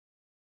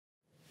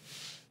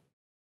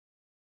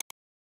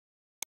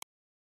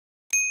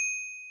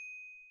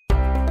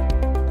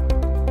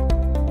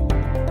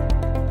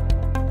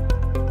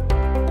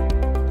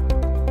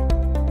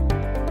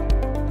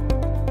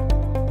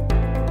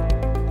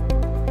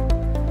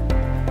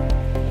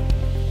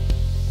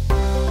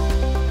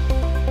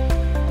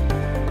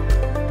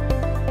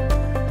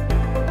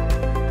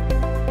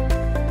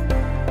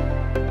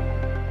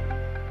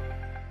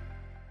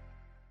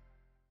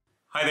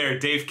there.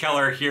 Dave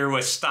Keller here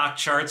with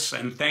StockCharts,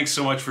 and thanks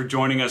so much for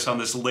joining us on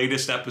this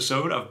latest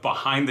episode of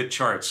Behind the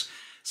Charts.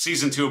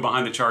 Season 2 of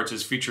Behind the Charts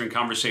is featuring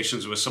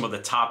conversations with some of the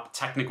top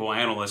technical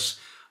analysts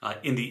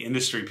in the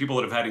industry, people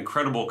that have had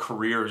incredible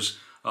careers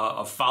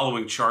of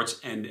following charts,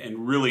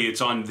 and really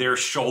it's on their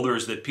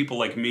shoulders that people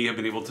like me have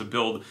been able to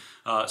build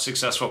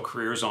successful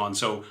careers on.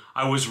 So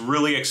I was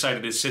really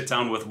excited to sit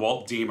down with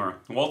Walt Deemer.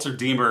 Walter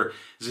Deemer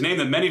is a name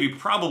that many of you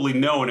probably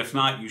know, and if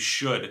not, you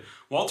should.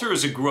 Walter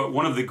is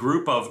one of the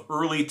group of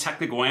early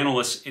technical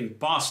analysts in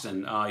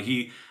Boston.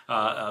 He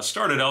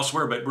started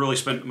elsewhere, but really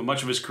spent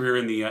much of his career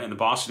in the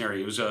Boston area.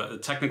 He was a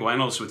technical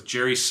analyst with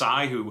Jerry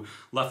Tsai, who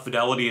left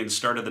Fidelity and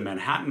started the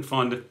Manhattan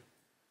Fund.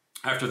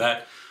 After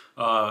that,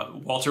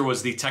 Walter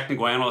was the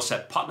technical analyst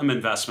at Putnam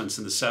Investments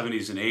in the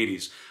 70s and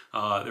 80s.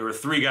 There were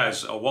three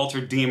guys, Walter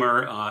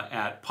Deemer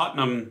at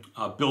Putnam,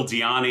 Bill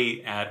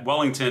Diani at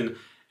Wellington,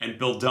 and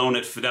Bill Doan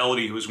at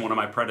Fidelity, who was one of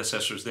my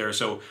predecessors there.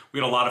 So we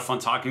had a lot of fun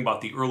talking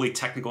about the early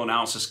technical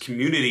analysis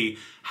community,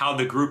 how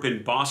the group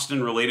in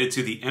Boston related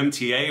to the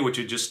MTA, which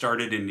had just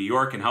started in New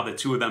York, and how the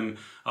two of them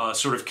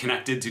sort of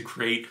connected to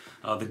create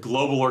the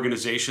global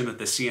organization that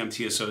the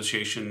CMT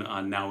Association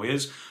now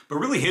is. But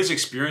really his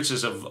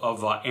experiences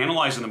of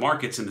analyzing the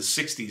markets in the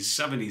 60s,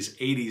 70s,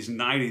 80s,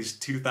 90s,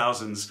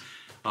 2000s,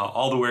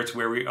 all the way to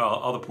where we,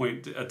 all the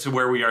point to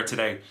where we are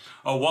today.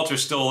 Walter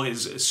still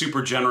is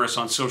super generous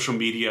on social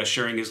media,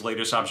 sharing his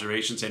latest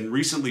observations, and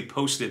recently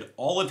posted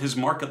all of his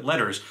market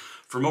letters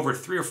from over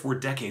 3 or 4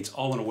 decades,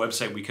 all on a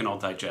website we can all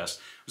digest.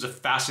 It was a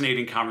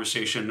fascinating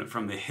conversation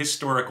from the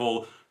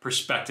historical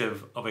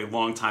perspective of a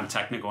longtime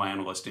technical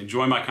analyst.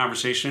 Enjoy my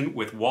conversation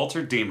with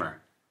Walter Deemer.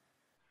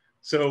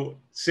 So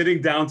sitting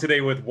down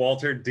today with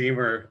Walter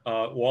Deemer.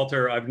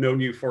 Walter, I've known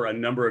you for a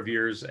number of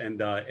years,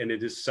 and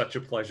it is such a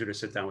pleasure to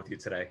sit down with you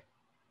today.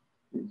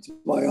 It's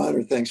my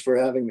honor. Thanks for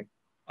having me.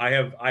 I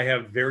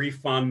have very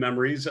fond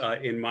memories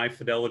in my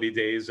Fidelity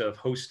days of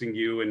hosting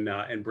you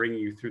and bringing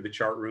you through the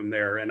chart room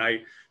there. And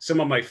some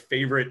of my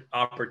favorite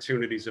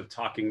opportunities of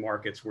talking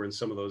markets were in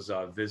some of those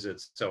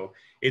visits. So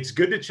it's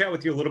good to chat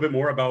with you a little bit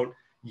more about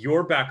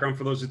your background.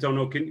 For those that don't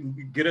know, can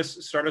you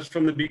start us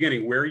from the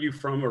beginning? Where are you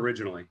from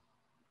originally?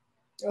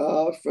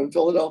 From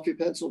Philadelphia,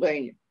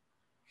 Pennsylvania.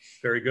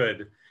 Very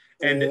good.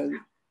 And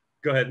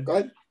go ahead. Go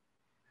ahead.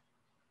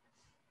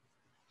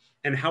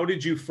 And how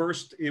did you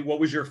what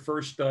was your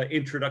first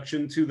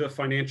introduction to the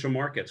financial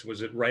markets?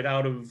 Was it right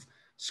out of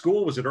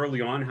school? Was it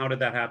early on? How did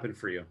that happen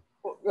for you?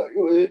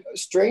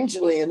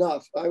 Strangely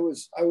enough, I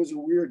was a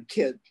weird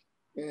kid.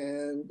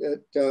 And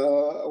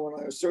when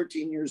I was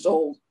 13 years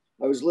old,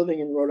 I was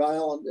living in Rhode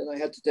Island, and I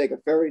had to take a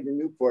ferry to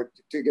Newport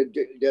to get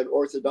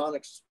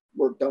orthodontics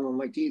work done on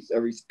my teeth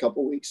every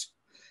couple of weeks.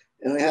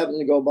 And I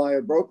happened to go by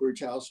a brokerage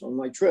house on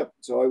my trip.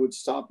 So I would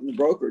stop in the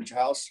brokerage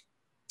house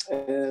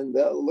and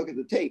look at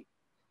the tape.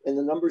 And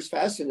the numbers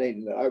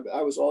fascinated me.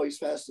 I was always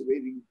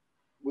fascinated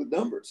with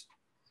numbers.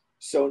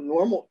 So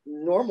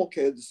normal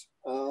kids,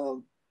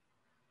 follow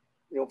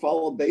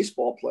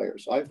baseball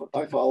players. I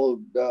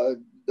followed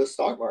the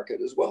stock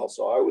market as well.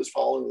 So I was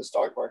following the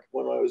stock market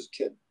when I was a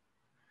kid.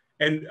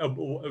 And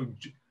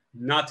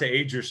not to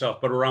age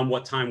yourself, but around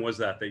what time was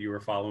that you were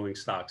following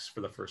stocks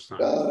for the first time?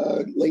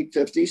 Late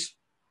 50s.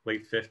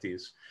 Late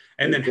 50s.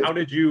 And then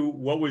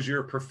what was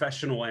your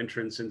professional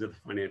entrance into the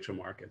financial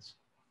markets?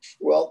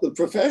 Well, the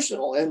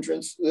professional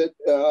entrance that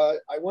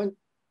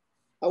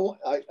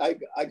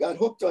I got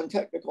hooked on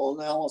technical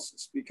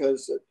analysis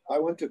because I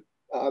went to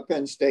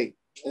Penn State,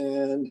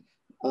 and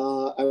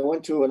I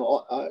went to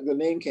the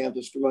main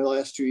campus for my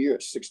last 2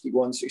 years,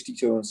 61,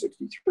 62, and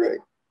 63.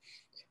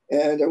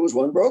 And there was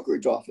one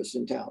brokerage office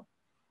in town.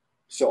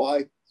 So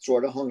I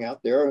sort of hung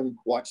out there and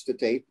watched the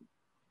tape,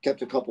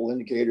 kept a couple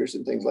indicators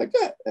and things like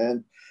that.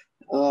 And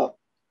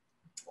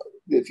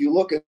if you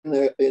look in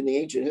the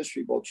ancient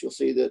history books, you'll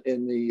see that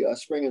in the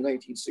spring of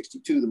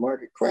 1962, the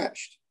market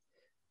crashed.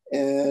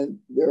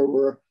 And there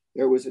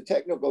was a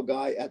technical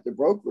guy at the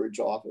brokerage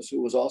office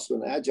who was also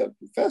an adjunct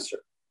professor.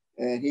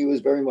 And he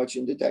was very much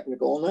into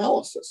technical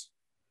analysis.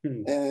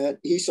 And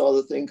he saw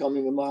the thing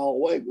coming a mile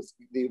away with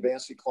the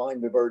advanced decline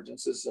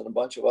divergences and a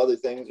bunch of other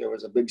things. There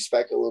was a big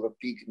speculative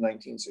peak in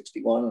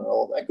 1961 and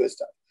all that good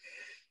stuff.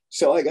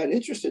 So I got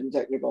interested in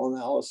technical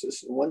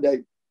analysis. And one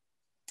day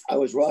I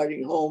was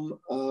riding home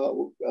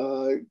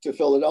to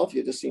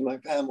Philadelphia to see my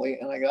family.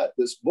 And I got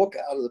this book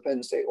out of the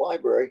Penn State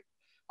Library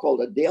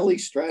called A Daily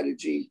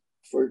Strategy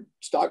for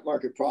Stock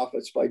Market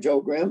Profits by Joe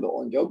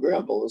Granville. And Joe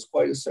Granville is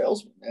quite a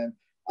salesman. And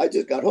I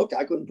just got hooked.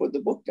 I couldn't put the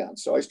book down.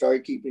 So I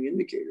started keeping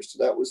indicators.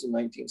 So that was in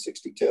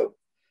 1962.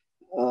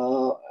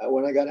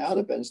 When I got out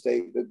of Penn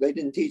State, they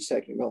didn't teach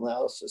technical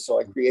analysis. So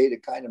I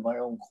created kind of my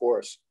own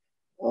course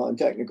on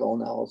technical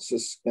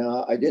analysis.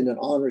 I did an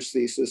honors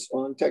thesis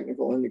on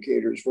technical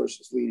indicators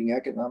versus leading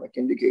economic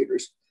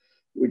indicators,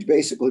 which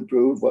basically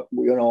proved what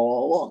we know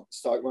all along. The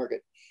stock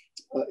market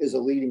is a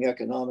leading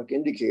economic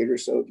indicator.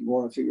 So if you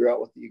want to figure out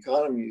what the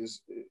economy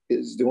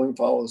is doing,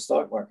 follow the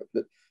stock market.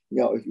 But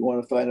if you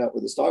want to find out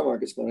what the stock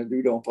market's going to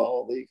do, don't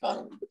follow the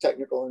economy. The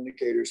technical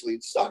indicators lead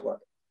the stock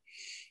market.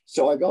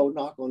 So I go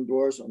knock on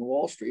doors on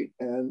Wall Street,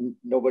 and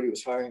nobody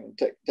was hiring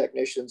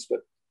technicians,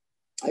 but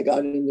I got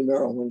into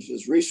Merrill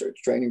Lynch's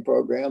research training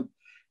program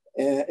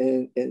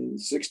in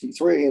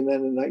 63. And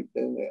then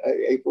in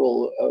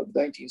April of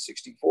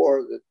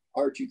 1964, that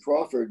Archie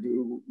Crawford,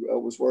 who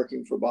was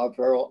working for Bob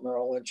Farrell at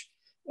Merrill Lynch,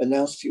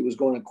 announced he was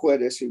going to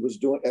quit, as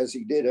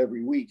he did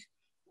every week.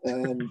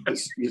 And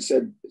he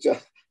said,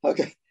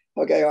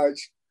 okay,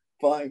 Arch,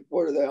 fine.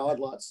 What are the odd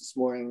lots this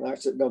morning? And I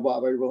said, no,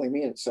 Bob, I really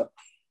mean it. So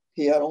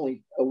he had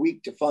only a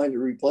week to find a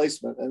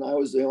replacement, and I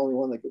was the only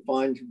one that could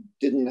find who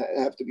didn't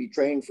have to be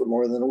trained for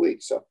more than a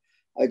week. So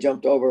I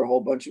jumped over a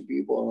whole bunch of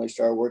people, and I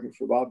started working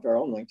for Bob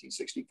Farrell in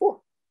 1964.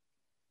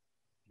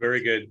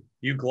 Very good.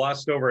 You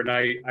glossed over, and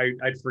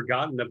I'd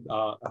forgotten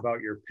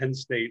about your Penn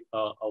State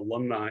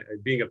alumni,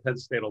 being a Penn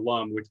State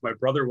alum, which my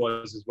brother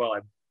was as well. I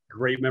have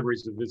great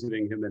memories of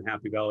visiting him in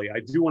Happy Valley.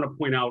 I do want to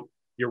point out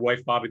your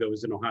wife, Bobby, though,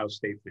 is an Ohio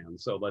State fan.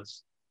 So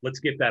let's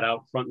get that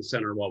out front and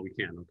center while we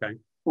can, okay?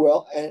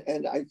 Well,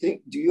 and I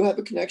think, do you have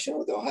a connection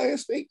with Ohio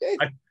State, Dave?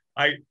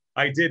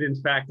 I did, in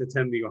fact,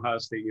 attend the Ohio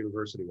State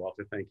University,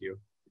 Walter. Thank you.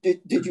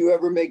 Did you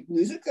ever make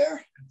music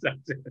there?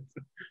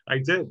 I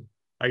did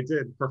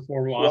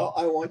perform. Well,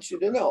 I want you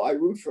to know, I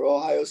root for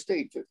Ohio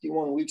State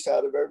 51 weeks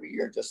out of every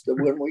year. Just the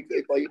 1 week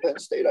they play Penn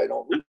State, I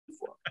don't root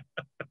for.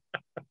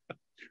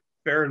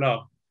 Fair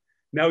enough.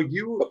 Now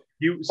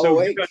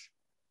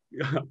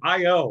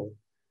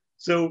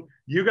So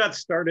you got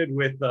started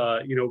with,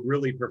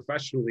 really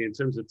professionally in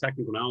terms of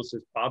technical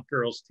analysis, Bob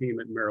Farrell's team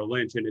at Merrill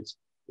Lynch. And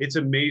it's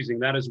amazing.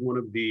 That is one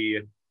of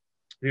the,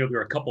 there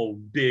are a couple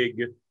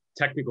big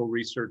technical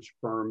research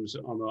firms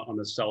on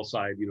the sell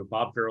side,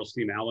 Bob Farrell's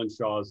team, Alan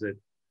Shaw's at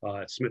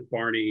Smith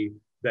Barney,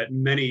 that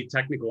many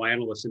technical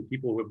analysts and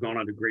people who have gone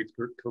on to great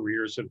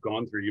careers have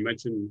gone through. You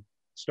mentioned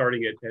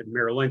starting at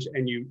Merrill Lynch,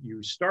 and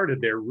you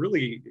started there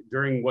really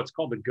during what's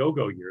called the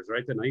go-go years,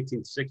 right? The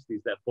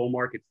 1960s, that bull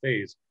market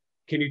phase.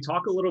 Can you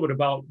talk a little bit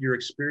about your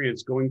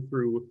experience going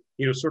through,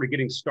 sort of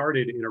getting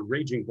started in a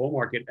raging bull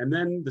market, and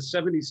then the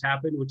 70s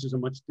happened, which is a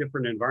much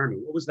different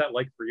environment. What was that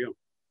like for you?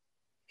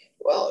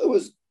 Well,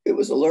 it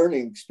was a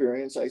learning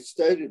experience. I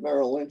studied at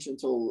Merrill Lynch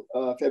until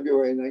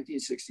February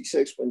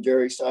 1966, when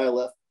Jerry Sy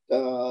left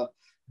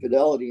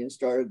Fidelity and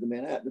started the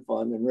Manhattan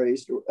Fund and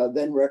raised a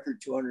then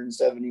record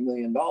 $270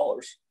 million.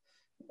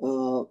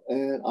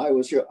 And I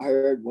was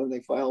hired when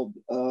they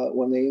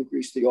when they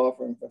increased the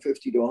offering from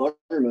 $50 to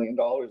 $100 million.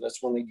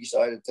 That's when they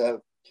decided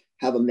to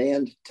have a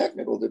manned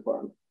technical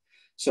department.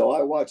 So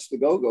I watched the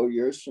go-go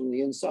years from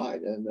the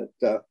inside, and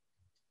that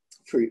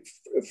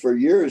for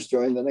years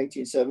during the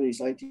 1970s,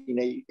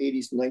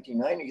 1980s, and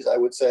 1990s, I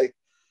would say,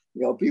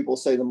 people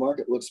say the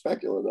market looks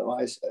speculative.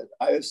 I said,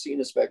 I have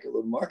seen a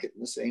speculative market,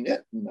 and this ain't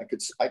it. And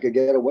I could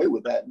get away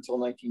with that until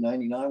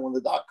 1999 when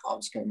the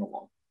dot-coms came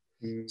along.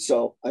 Mm.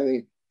 So, I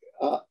mean,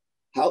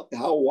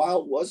 how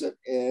wild was it?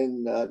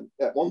 And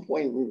at one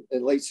point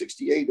in late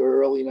 68 or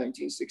early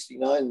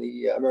 1969,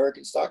 the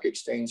American Stock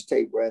Exchange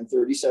tape ran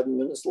 37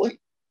 minutes late.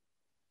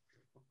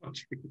 Oh,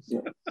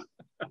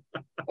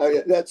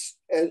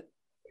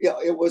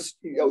 it was,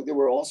 there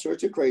were all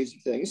sorts of crazy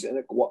things, and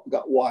it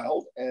got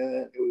wild,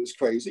 and it was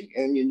crazy,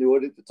 and you knew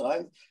it at the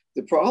time.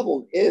 The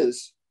problem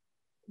is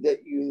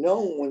that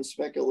when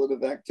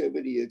speculative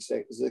activity is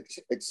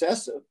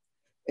excessive,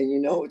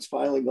 and it's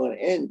finally going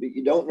to end, but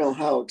you don't know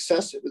how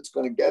excessive it's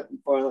going to get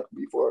before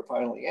it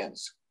finally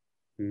ends.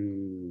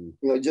 Mm.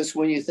 Just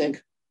when you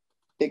think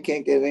it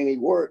can't get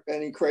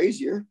any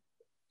crazier,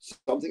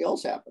 something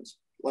else happens,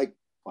 like,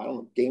 I don't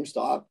know,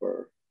 GameStop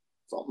or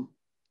something.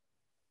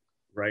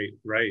 Right.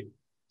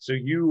 So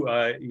you,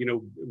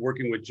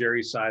 working with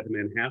Jerry Sy, the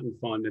Manhattan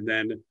Fund, and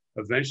then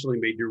eventually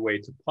made your way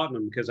to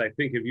Putnam, because I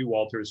think of you,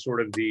 Walter, as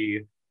sort of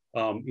the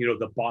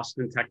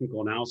Boston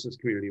technical analysis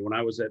community. When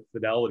I was at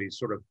Fidelity,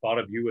 sort of thought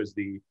of you as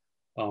the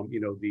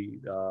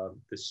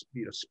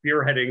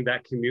spearheading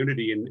that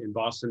community in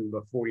Boston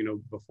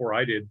before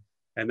I did.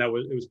 And it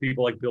was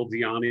people like Bill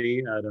Diani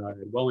at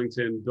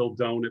Wellington, Bill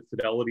Doan at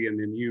Fidelity, and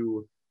then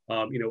you,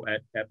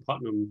 at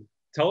Putnam.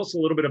 Tell us a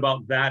little bit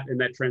about that and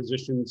that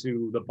transition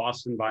to the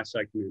Boston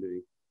buy-side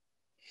community.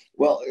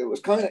 Well, it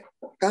was kind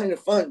of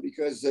fun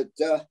because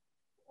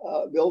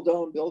Bill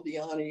Doan, Bill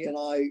Diani, and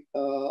I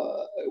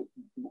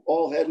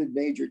all headed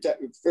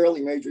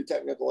fairly major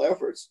technical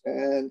efforts.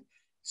 And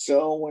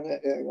so when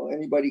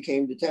anybody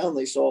came to town,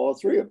 they saw all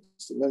three of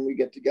us. And then we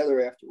get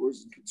together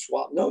afterwards and could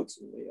swap notes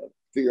and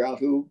figure out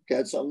who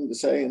had something to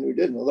say and who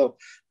didn't. Although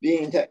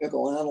being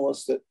technical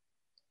analysts, that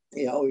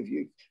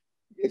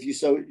if you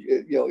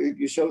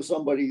show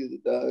somebody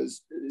that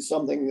does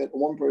something, that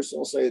one person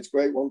will say it's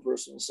great, one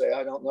person will say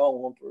I don't know,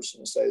 and one person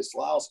will say it's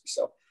lousy.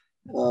 So,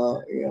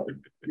 but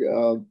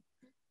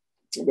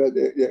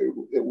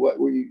what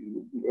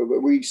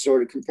we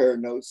sort of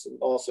compared notes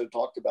and also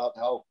talked about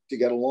how to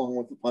get along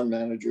with the fund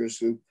managers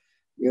who,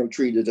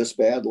 treated us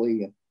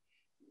badly.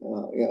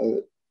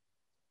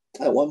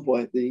 At one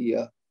point,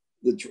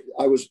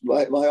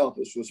 my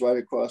office was right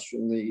across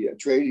from the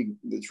trading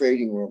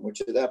room,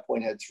 which at that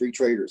point had three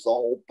traders. The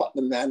whole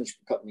Putnam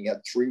Management Company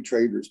had three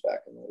traders back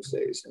in those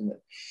days, and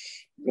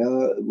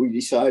we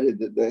decided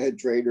that the head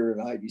trader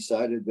and I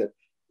decided that,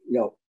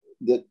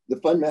 that the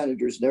fund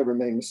managers never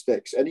made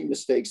mistakes. Any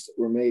mistakes that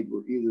were made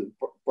were either the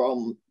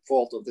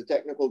fault of the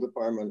technical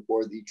department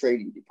or the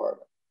trading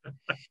department.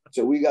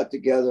 So we got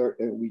together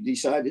and we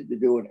decided to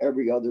do an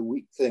every other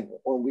week thing.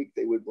 1 week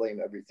they would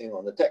blame everything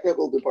on the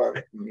technical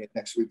department, and the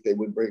next week they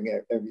would blame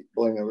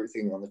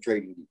everything on the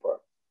trading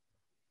department.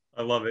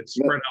 I love it.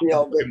 Spread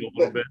out a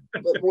little bit.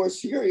 But more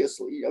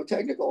seriously,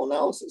 technical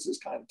analysis is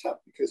kind of tough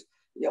because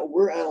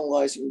we're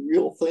analyzing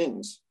real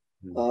things.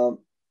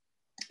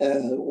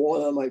 And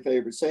one of my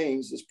favorite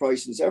sayings is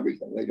price is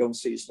everything. They don't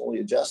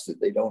seasonally adjust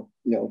it. They don't,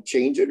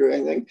 change it or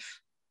anything.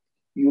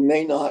 You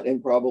may not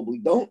and probably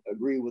don't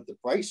agree with the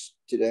price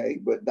today,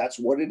 but that's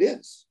what it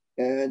is.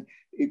 And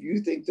if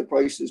you think the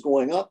price is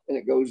going up and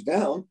it goes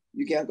down,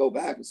 you can't go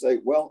back and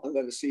say, well, I'm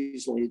going to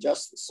seasonally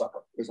adjust this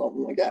sucker or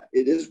something like that.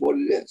 It is what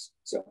it is.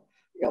 So,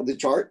 the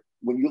chart,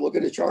 when you look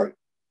at a chart,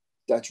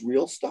 that's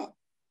real stuff.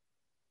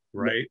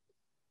 Right.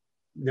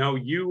 Now,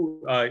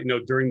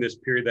 during this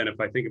period, then,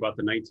 if I think about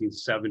the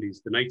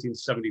 1970s, the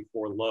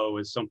 1974 low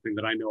is something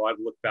that I know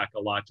I've looked back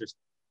a lot, just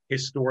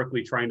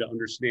historically trying to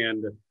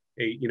understand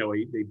a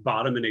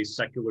bottom in a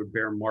secular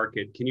bear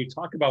market. Can you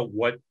talk about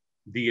what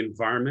the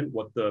environment,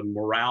 what the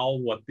morale,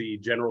 what the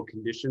general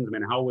conditions, I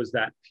mean, how was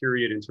that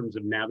period in terms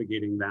of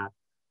navigating that,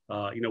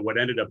 what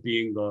ended up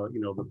being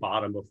the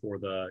bottom before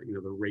the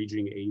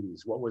raging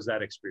 80s? What was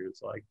that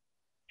experience like?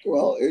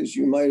 Well, as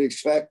you might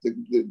expect,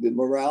 the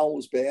morale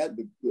was bad.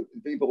 The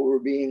people were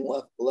being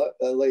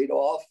laid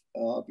off.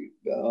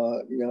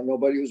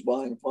 Nobody was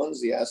buying funds.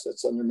 The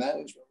assets under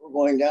management were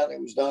going down.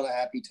 It was not a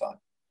happy time.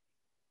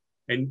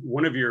 And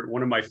one of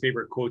my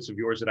favorite quotes of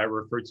yours that I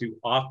refer to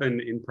often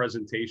in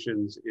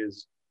presentations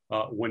is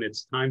when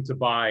it's time to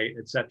buy,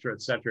 et cetera,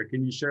 et cetera.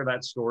 Can you share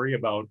that story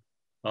about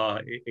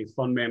a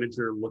fund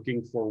manager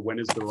looking for when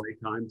is the right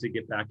time to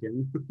get back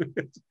in?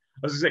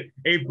 I was going to say,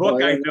 a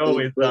book I know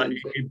is a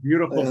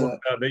beautiful book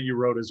that you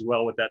wrote as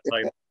well with that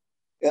title.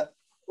 Yeah.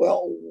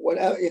 Well,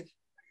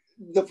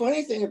 the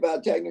funny thing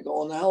about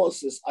technical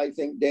analysis, I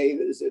think, Dave,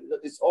 is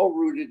that it's all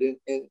rooted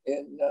in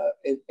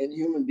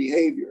human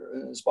behavior.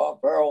 And as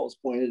Bob Farrell has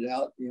pointed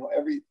out,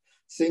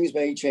 things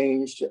may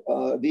change,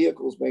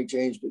 vehicles may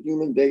change, but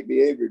human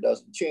behavior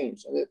doesn't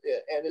change, and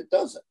it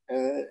doesn't.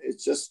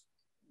 It's just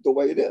the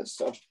way it is.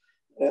 So,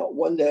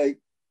 one day,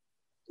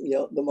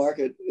 the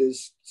market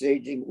is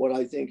staging what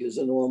I think is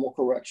a normal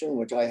correction,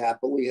 which I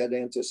happily had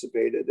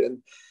anticipated.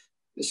 And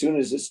as soon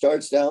as it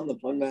starts down, the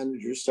fund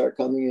managers start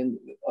coming in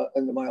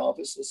into my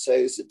office and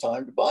say, "Is it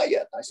time to buy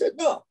yet?" I said,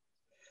 "No."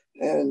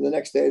 And the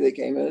next day they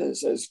came in and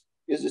says,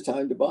 "Is it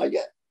time to buy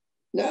yet?"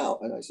 "Now."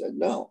 And I said,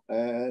 "No."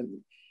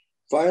 And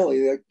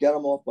finally, they get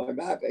them off my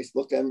back. I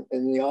looked them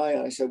in the eye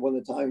and I said, "When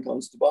the time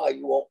comes to buy,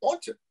 you won't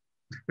want to."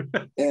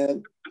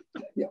 And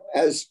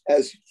as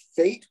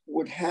fate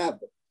would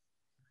have it,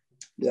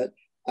 that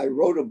I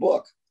wrote a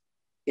book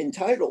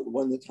entitled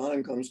 "When the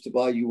Time Comes to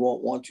Buy, You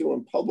Won't Want to,"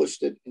 and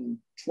published it in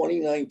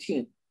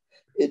 2019.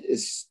 It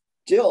is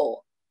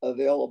still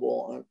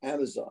available on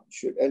Amazon,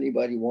 should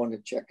anybody want to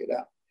check it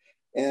out.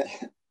 And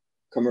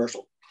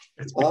commercial.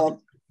 I'm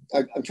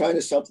trying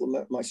to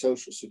supplement my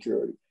Social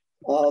Security.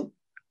 But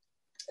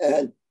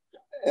the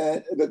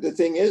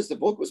thing is, the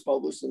book was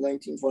published in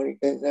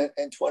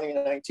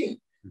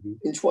 2019. Mm-hmm.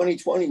 In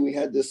 2020, we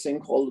had this thing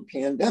called the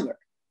pandemic.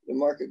 The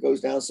market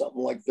goes down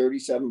something like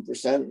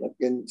 37%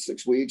 in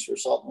 6 weeks or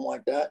something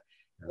like that.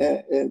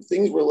 Yeah. And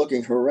things were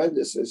looking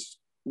horrendous, as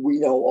we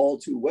know all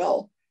too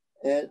well.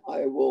 And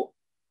I will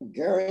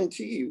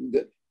guarantee you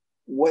that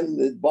when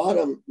we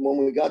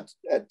got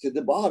to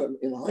the bottom,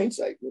 in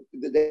hindsight,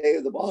 the day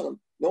of the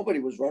bottom, nobody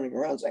was running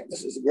around saying,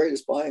 "This is the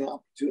greatest buying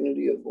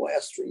opportunity of the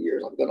last 3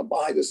 years. I'm going to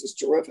buy. This is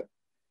terrific."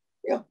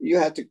 You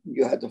had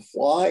to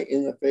fly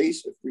in the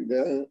face of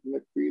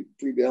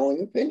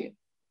prevailing opinion,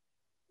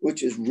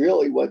 which is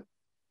really what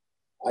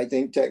I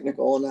think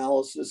technical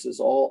analysis is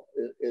all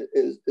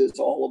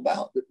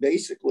about. That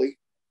basically,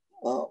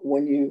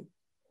 when you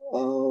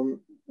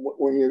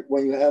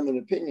have an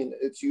opinion,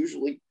 it's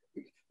usually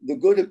the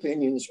good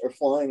opinions are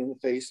flying in the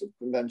face of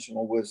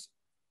conventional wisdom.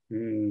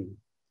 And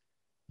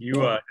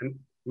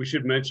we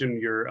should mention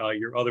your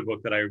other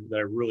book that I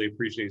really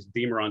appreciate is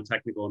Deemer on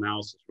Technical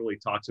Analysis. Really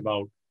talks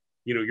about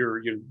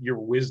your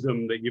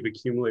wisdom that you've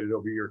accumulated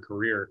over your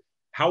career.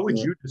 How would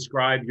you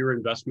describe your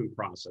investment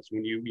process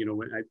when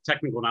when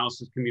technical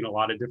analysis can mean a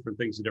lot of different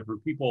things to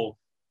different people?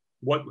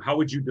 How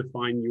would you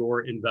define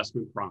your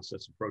investment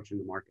process approaching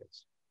the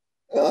markets?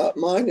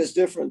 Mine is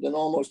different than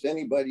almost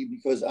anybody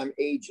because I'm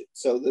aged.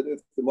 So that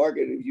if the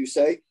market, if you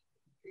say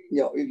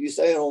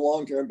on a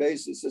long-term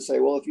basis to say,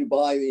 well, if you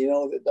buy,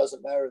 it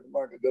doesn't matter if the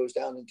market goes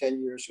down in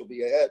 10 years, you'll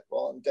be ahead.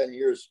 Well, in 10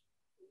 years,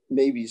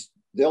 maybe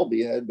they'll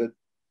be ahead, but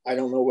I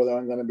don't know whether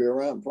I'm going to be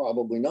around.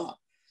 Probably not.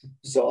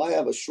 So I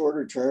have a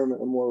shorter term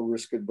and a more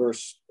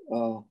risk-adverse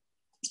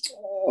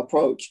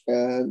approach,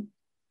 and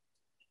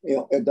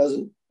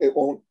it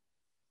won't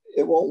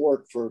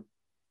work for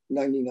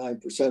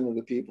 99% of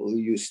the people who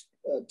use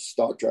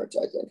StockCharts,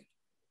 I think.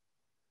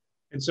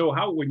 And so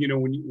how,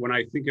 when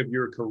I think of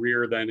your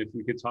career, then if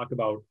we could talk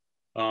about,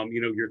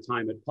 your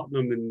time at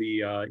Putnam in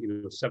the,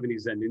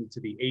 70s and into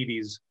the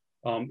 80s,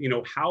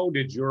 how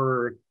did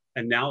your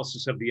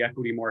analysis of the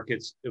equity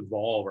markets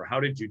evolve, or how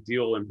did you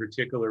deal in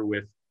particular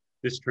with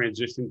this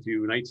transition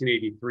to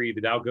 1983,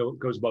 the Dow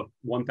goes above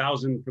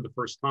 1,000 for the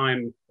first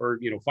time, or,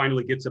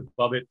 finally gets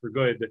above it for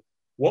good.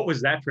 What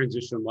was that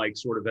transition like,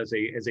 sort of as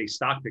a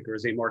stock picker,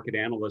 as a market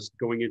analyst,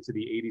 going into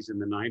the 80s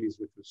and the 90s,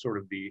 which was sort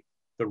of the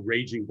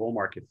raging bull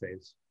market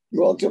phase?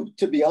 Well,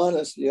 to be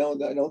honest,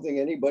 I don't think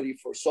anybody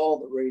foresaw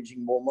the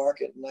raging bull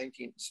market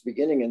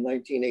beginning in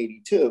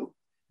 1982.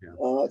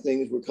 Yeah.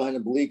 Things were kind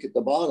of bleak at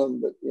the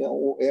bottom, but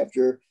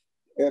after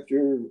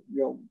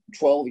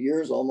 12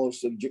 years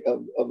almost of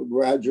a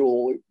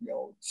gradual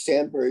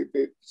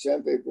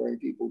sandpapering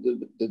people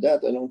to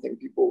death, I don't think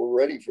people were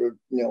ready for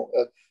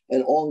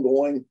an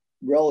ongoing,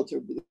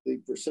 relatively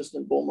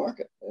persistent bull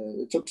market.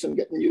 It took some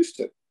getting used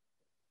to.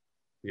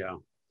 Yeah.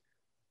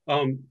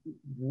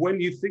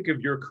 When you think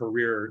of your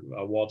career,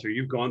 Walter,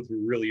 you've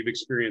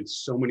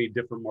experienced so many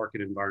different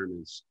market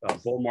environments,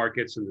 bull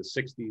markets in the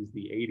 60s,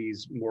 the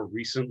 80s, more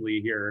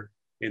recently here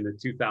in the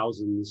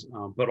 2000s,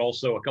 but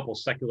also a couple of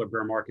secular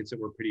bear markets that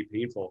were pretty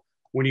painful.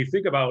 When you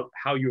think about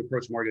how you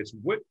approach markets,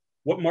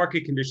 what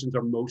market conditions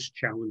are most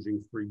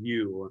challenging for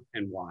you,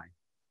 and why?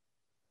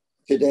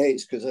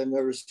 Today's, because I've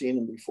never seen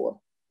them before.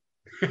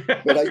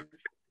 but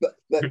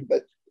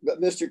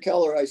Mr.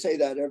 Keller, I say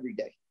that every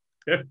day.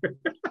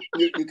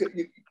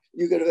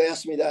 You could have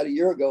asked me that a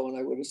year ago, and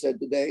I would have said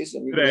today's,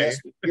 and you could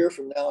ask me a year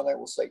from now, and I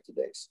will say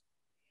today's.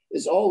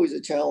 It's always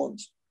a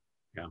challenge.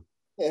 Yeah.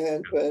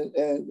 And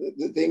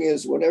the thing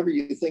is, whenever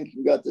you think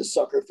you've got this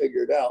sucker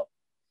figured out,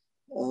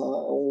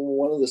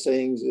 one of the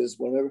sayings is,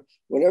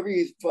 whenever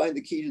you find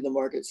the key to the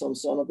market, some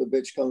son of a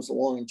bitch comes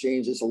along and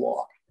changes the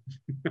lock.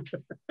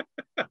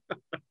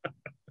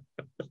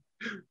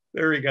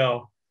 There we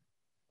go.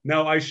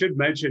 Now, I should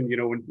mention,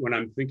 when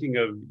I'm thinking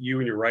of you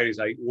and your writings,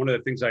 one of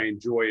the things I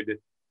enjoyed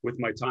with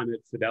my time at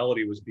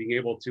Fidelity was being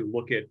able to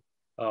look at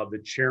the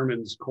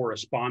chairman's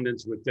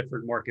correspondence with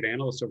different market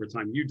analysts over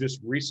time. You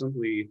just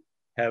recently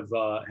have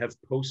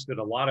posted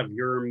a lot of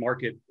your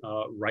market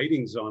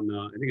writings on,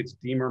 I think it's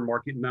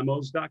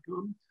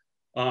deemermarketmemos.com,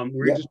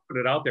 where you just put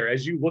it out there.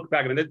 As you look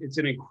back, it's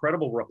an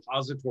incredible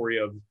repository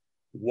of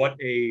what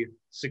a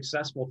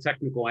successful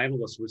technical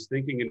analyst was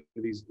thinking in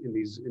these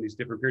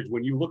different periods.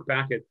 When you look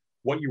back at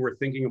what you were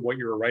thinking and what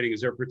you were writing,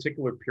 is there a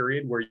particular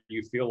period where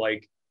you feel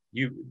like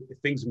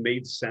things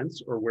made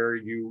sense, or where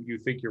you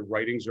think your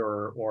writings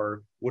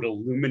or would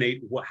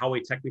illuminate how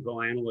a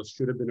technical analyst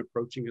should have been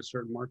approaching a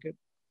certain market?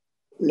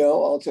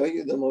 No, I'll tell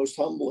you the most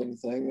humbling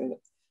thing,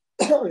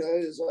 and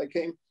is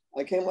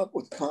I came up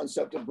with the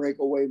concept of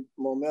breakaway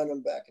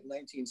momentum back in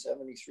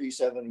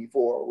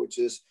 1973-74, which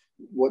is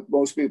what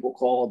most people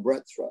call a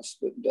breadth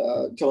thrust. But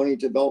Tony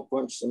Tabell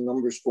crunched some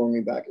numbers for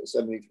me back in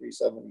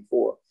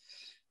 73-74.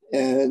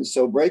 And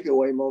so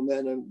breakaway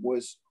momentum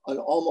was an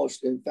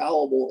almost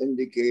infallible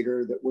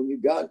indicator that when you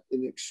got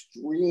an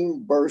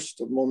extreme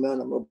burst of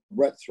momentum, a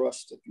breadth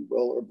thrust, if you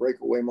will, or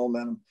breakaway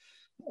momentum,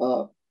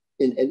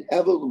 it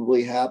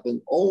inevitably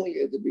happened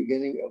only at the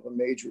beginning of a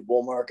major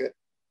bull market,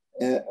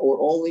 or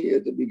only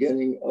at the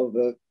beginning of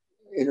an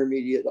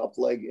intermediate up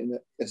leg in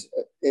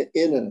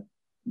a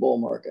bull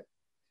market.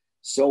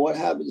 So what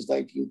happens?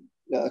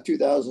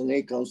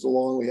 2008 comes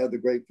along, we have the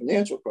great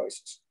financial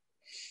crisis.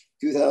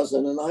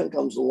 2009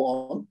 comes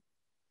along,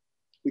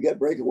 we get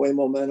breakaway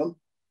momentum,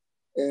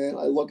 and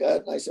I look at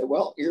it and I say,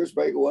 well, here's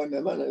breakaway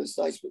momentum. It's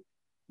nice, but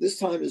this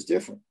time is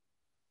different,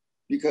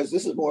 because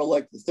this is more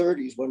like the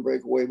 30s when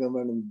breakaway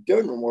momentum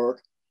didn't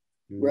work,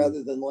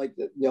 rather than like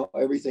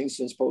everything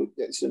since World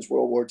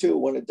War II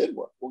when it did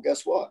work. Well,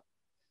 guess what?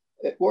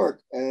 It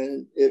worked,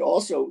 and it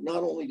also,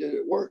 not only did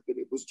it work, but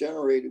it was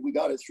generated. We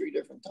got it 3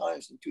 different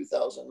times in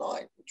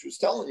 2009, which was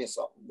telling you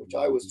something, which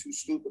I was too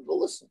stupid to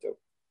listen to.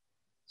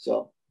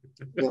 So,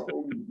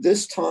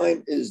 this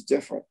time is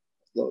different.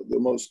 The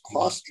most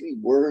costly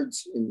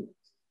words in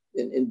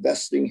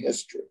investing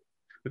history.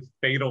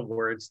 Fatal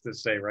words to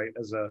say, right?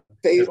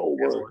 Fatal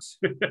words.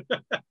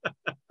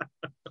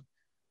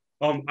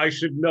 I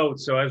should note,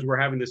 so as we're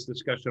having this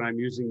discussion, I'm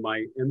using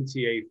my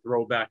MTA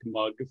throwback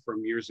mug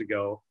from years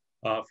ago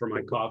for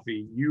my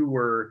coffee. You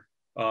were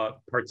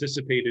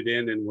participated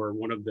in and were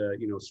one of the,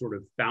 sort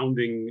of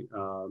founding,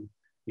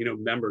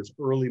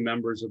 early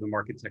members of the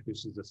Market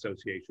Technicians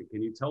Association.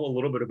 Can you tell a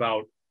little bit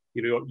about,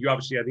 you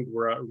obviously, I think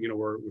we're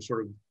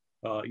sort of,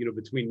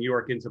 between New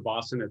York into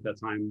Boston at that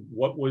time.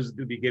 What was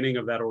the beginning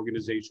of that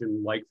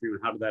organization like for you,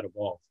 and how did that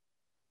evolve?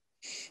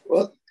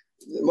 Well,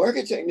 the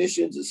Market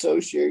Technicians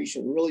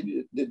Association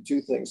really did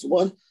 2 things.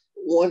 One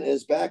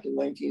is back in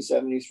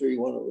 1973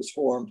 when it was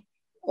formed.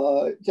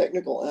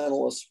 Technical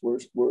analysts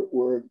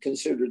were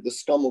considered the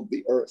scum of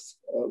the earth.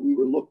 We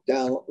were looked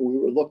down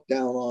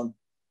on,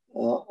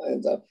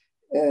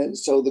 and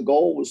so the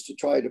goal was to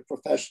try to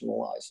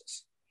professionalize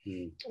us.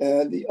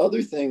 And the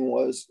other thing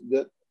was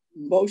that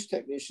most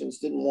technicians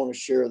didn't want to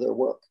share their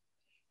work,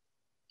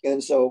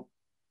 and so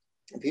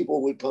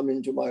people would come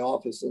into my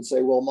office and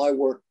say, "Well, my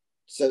work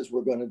says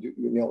we're going to do,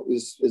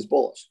 is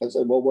bullish. I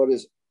said, well, what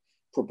is it?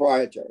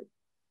 Proprietary.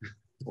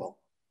 Well,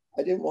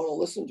 I didn't want to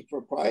listen to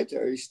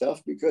proprietary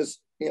stuff because,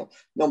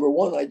 number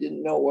one, I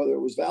didn't know whether it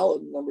was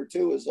valid. And number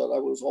two is that I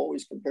was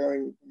always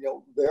comparing,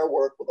 their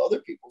work with other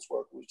people's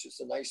work, which is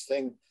a nice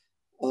thing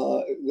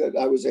that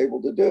I was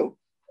able to do.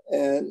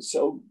 And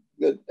so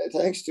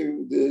thanks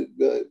to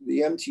the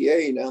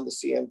MTA, now the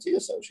CMT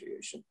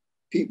Association,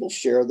 people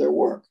share their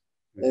work.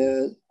 Mm-hmm.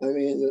 And I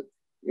mean,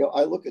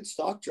 I look at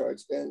stock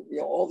charts and,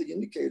 all the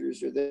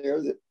indicators are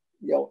there that,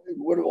 it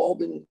would have all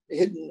been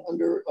hidden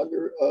under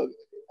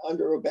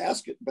a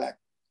basket back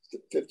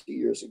 50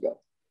 years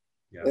ago.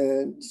 Yeah.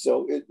 And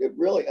so it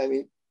really, I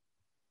mean,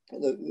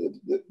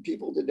 the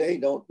people today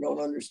don't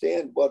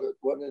understand what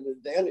an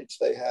advantage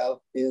they have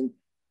in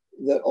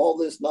that all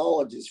this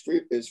knowledge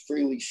is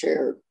freely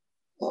shared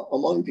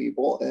among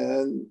people.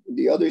 And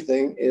the other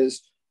thing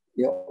is,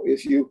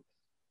 if you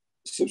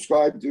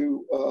subscribe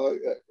to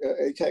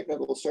a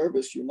technical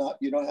service, you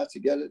don't have to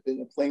get it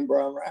in a plain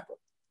brown wrapper.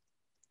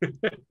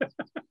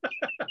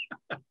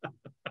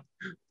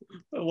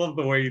 I love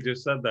the way you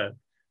just said that.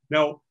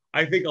 Now,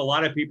 I think a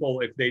lot of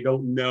people, if they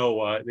don't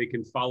know, they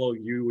can follow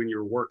you and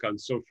your work on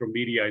social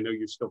media. I know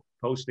you're still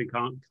posting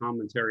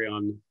commentary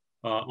on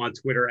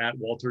Twitter at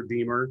Walter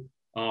Deemer.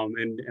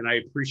 And I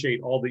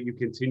appreciate all that you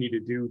continue to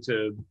do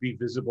to be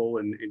visible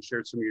and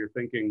share some of your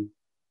thinking.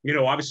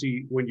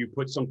 Obviously, when you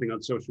put something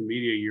on social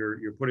media,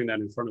 you're putting that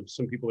in front of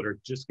some people that are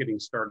just getting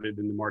started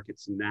in the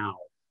markets now.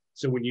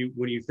 So when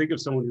you think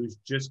of someone who's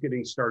just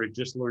getting started,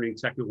 just learning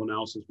technical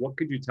analysis, what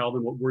could you tell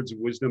them? What words of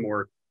wisdom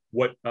or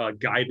what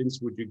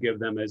guidance would you give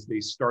them as they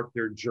start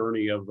their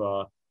journey of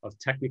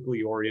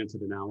technically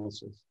oriented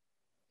analysis?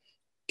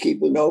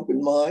 Keep an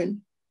open mind,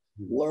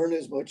 learn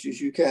as much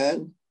as you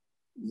can,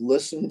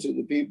 listen to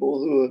the people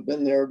who have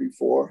been there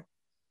before.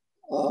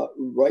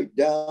 Write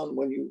down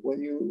when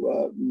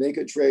you make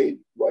a trade,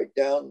 write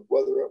down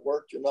whether it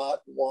worked or not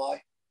and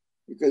why.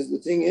 Because the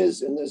thing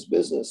is, in this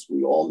business,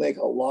 we all make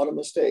a lot of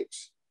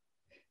mistakes.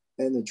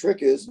 And the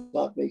trick is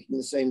not making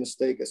the same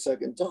mistake a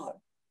second time.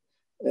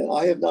 And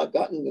I have not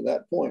gotten to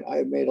that point. I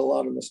have made a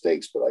lot of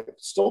mistakes, but I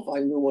still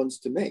find new ones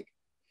to make.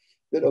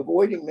 But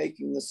avoiding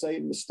making the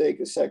same mistake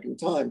a second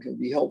time can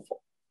be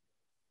helpful.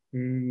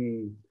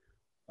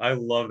 I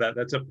love that.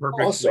 That's a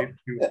perfect. Also,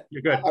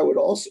 you're good. I would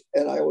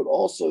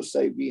also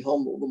say be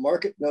humble. The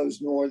market knows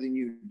more than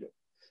you do.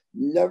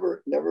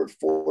 Never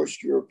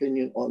force your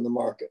opinion on the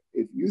market.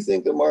 If you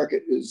think the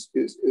market is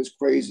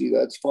crazy,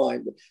 that's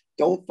fine, but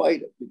don't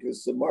fight it,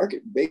 because the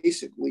market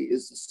basically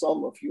is the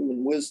sum of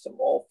human wisdom,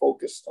 all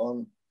focused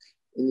on,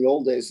 in the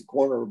old days, the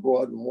corner of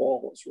Broad and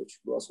Wall, as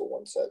Richard Russell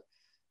once said.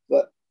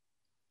 But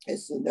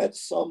it's the net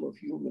sum of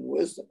human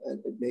wisdom,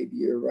 and it may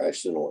be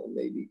irrational, it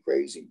may be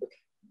crazy, but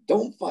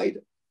don't fight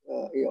it.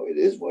 It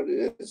is what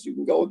it is. You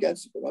can go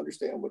against it, but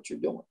understand what you're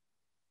doing.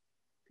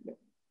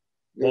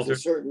 There's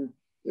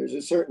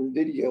a certain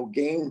video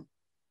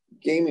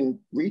gaming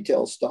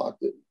retail stock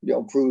that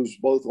proves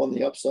both on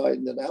the upside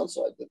and the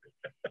downside that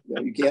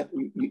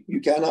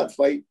you cannot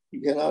fight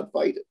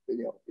it.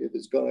 If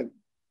it's gonna,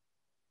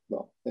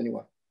 well,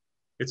 anyway.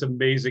 It's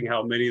amazing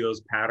how many of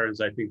those patterns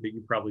I think that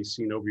you've probably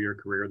seen over your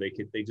career,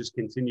 they just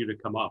continue to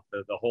come up.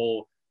 The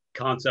whole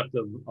concept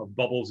of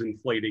bubbles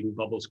inflating,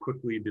 bubbles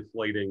quickly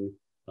deflating.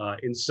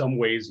 In some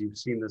ways, you've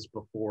seen this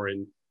before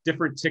in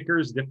different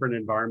tickers, different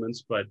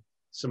environments, but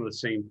some of the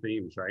same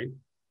themes, right?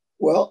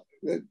 Well,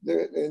 in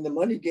the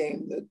money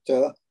game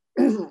that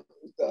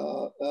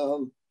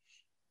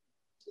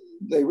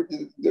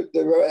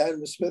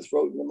Adam Smith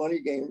wrote in the money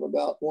game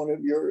about one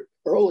of your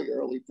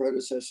early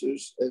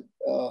predecessors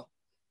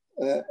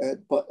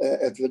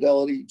at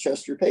Fidelity,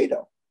 Chester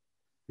Pato.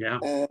 Yeah.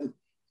 And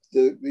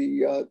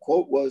the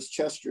quote was,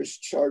 "Chester's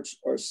charts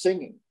are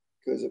singing,"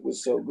 because it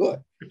was so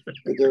good.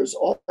 But there's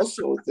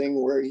also a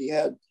thing where he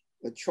had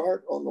a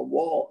chart on the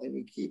wall, and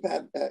he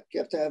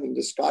kept having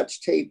to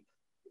Scotch tape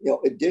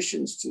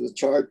additions to the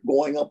chart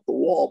going up the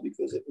wall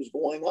because it was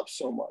going up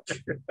so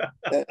much.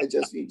 And it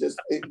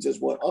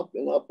just went up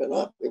and up and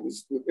up. It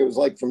was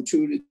like from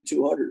 2 to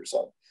 200 or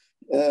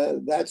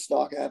something. That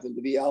stock happened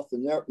to be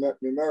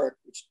alphanumeric,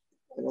 which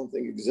I don't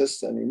think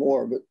exists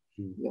anymore, but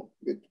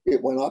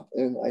it went up,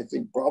 and I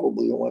think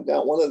probably it went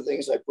down. One of the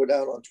things I put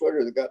out on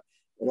Twitter that got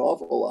an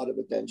awful lot of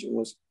attention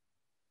was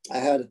I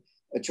had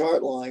a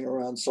chart lying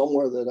around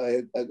somewhere that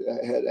I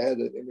had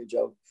an image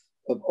of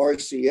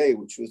RCA,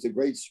 which was the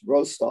great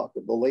growth stock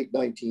of the late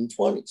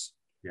 1920s.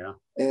 Yeah.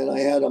 And I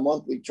had a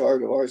monthly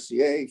chart of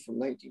RCA from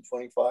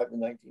 1925 to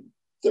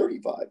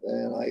 1935.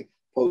 And I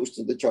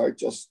posted the chart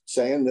just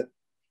saying that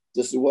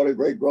this is what a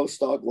great growth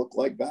stock looked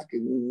like back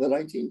in the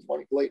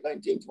late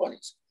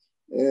 1920s.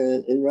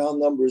 And in round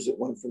numbers, it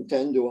went from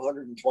 10 to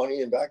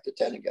 120 and back to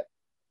 10 again.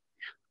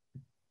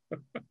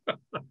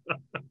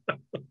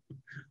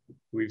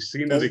 We've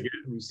seen it again.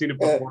 We've seen it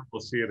before.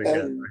 We'll see it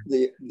again.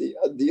 Right?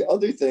 The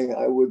other thing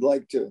I would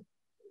like to,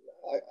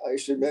 I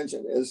should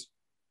mention is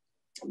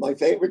my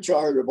favorite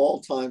chart of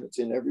all time. It's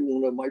in every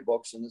one of my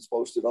books and it's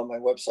posted on my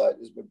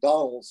website, is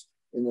McDonald's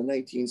in the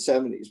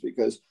 1970s,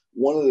 because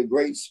one of the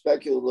great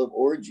speculative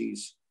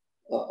orgies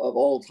of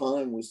all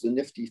time was the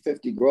Nifty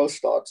 50 growth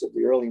stocks of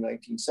the early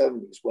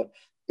 1970s. But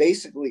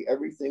basically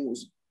everything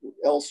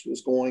else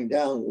was going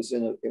down.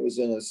 It was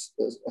in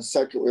a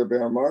secular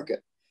bear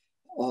market.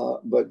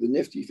 But the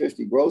Nifty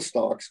 50 growth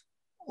stocks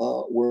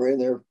were in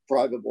their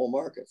private bull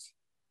markets.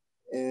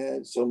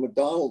 And so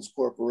McDonald's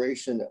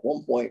Corporation at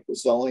one point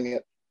was selling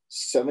at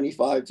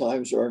 75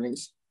 times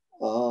earnings.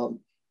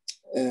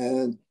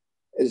 And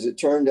as it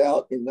turned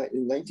out, in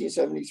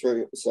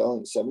 1973, it was selling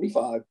at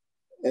 75.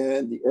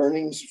 And the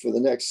earnings for the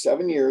next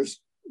 7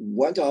 years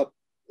went up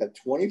at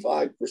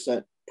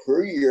 25%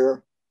 per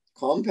year,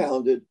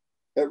 compounded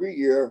every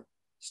year.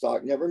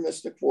 Stock never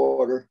missed a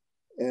quarter.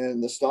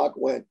 And the stock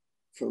went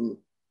from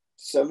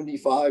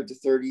 75 to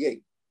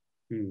 38.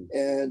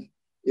 And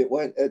it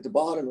went at the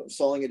bottom, it was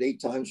selling at 8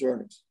 times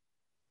earnings.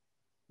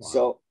 Wow.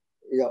 So,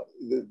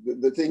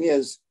 the thing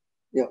is,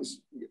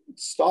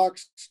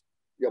 stocks,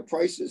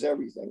 price is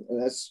everything. And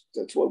that's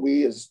what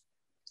we as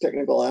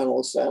technical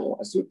analysts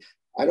analyze.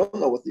 I don't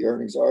know what the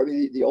earnings are. I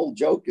mean, the old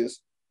joke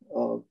is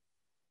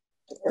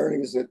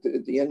earnings at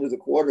the end of the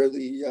quarter,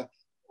 the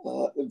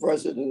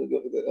president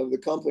of the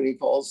company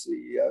calls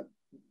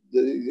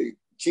the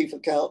chief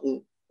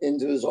accountant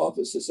into his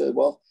office and said,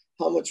 well,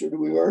 how much did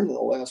we earn in the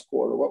last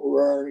quarter? What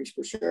were our earnings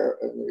per share?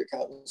 And the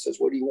accountant says,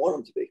 what do you want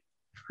them to be?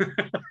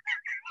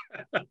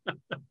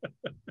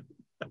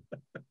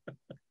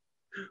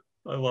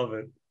 I love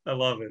it. I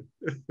love it.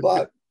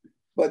 but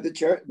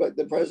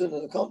the president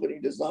of the company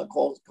does not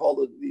call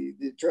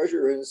the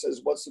treasurer and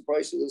says, what's the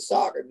price of the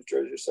stock? And the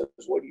treasurer says,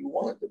 what do you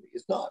want it to be?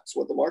 It's not. It's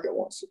what the market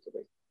wants it to be.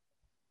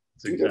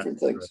 It's Two different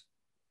things.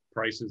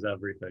 Right. Price is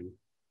everything.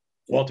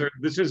 Walter,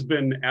 this has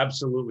been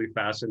absolutely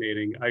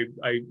fascinating.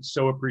 I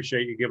so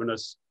appreciate you giving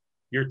us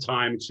your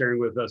time, sharing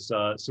with us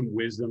some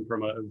wisdom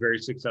from a very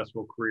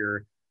successful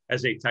career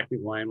as a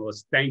technical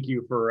analyst. Thank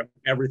you for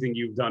everything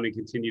you've done and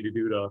continue to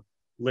do to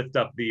lift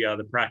up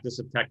the practice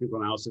of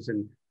technical analysis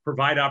and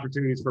provide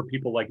opportunities for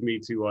people like me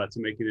to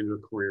make it into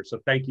a career. So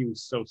thank you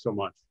so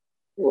much.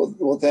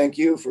 Well, thank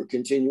you for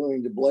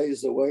continuing to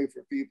blaze the way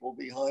for people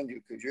behind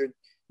you, because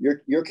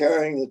you're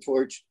carrying the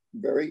torch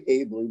very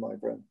ably, my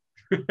friend.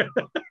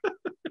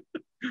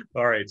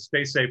 All right,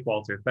 stay safe,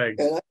 Walter.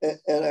 Thanks.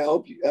 And I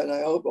hope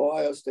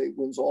Ohio State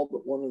wins all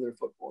but one of their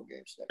football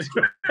games next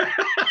year.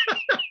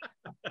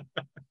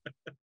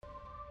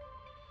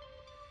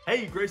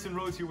 Hey, Grayson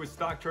Rose here with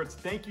StockCharts.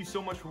 Thank you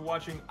so much for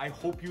watching. I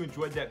hope you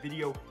enjoyed that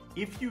video.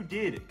 If you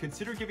did,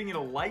 consider giving it a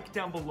like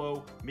down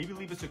below, maybe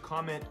leave us a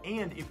comment,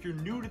 and if you're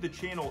new to the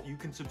channel, you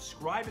can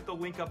subscribe at the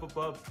link up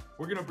above.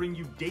 We're gonna bring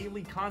you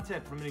daily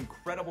content from an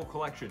incredible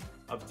collection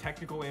of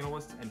technical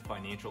analysts and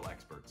financial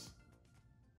experts.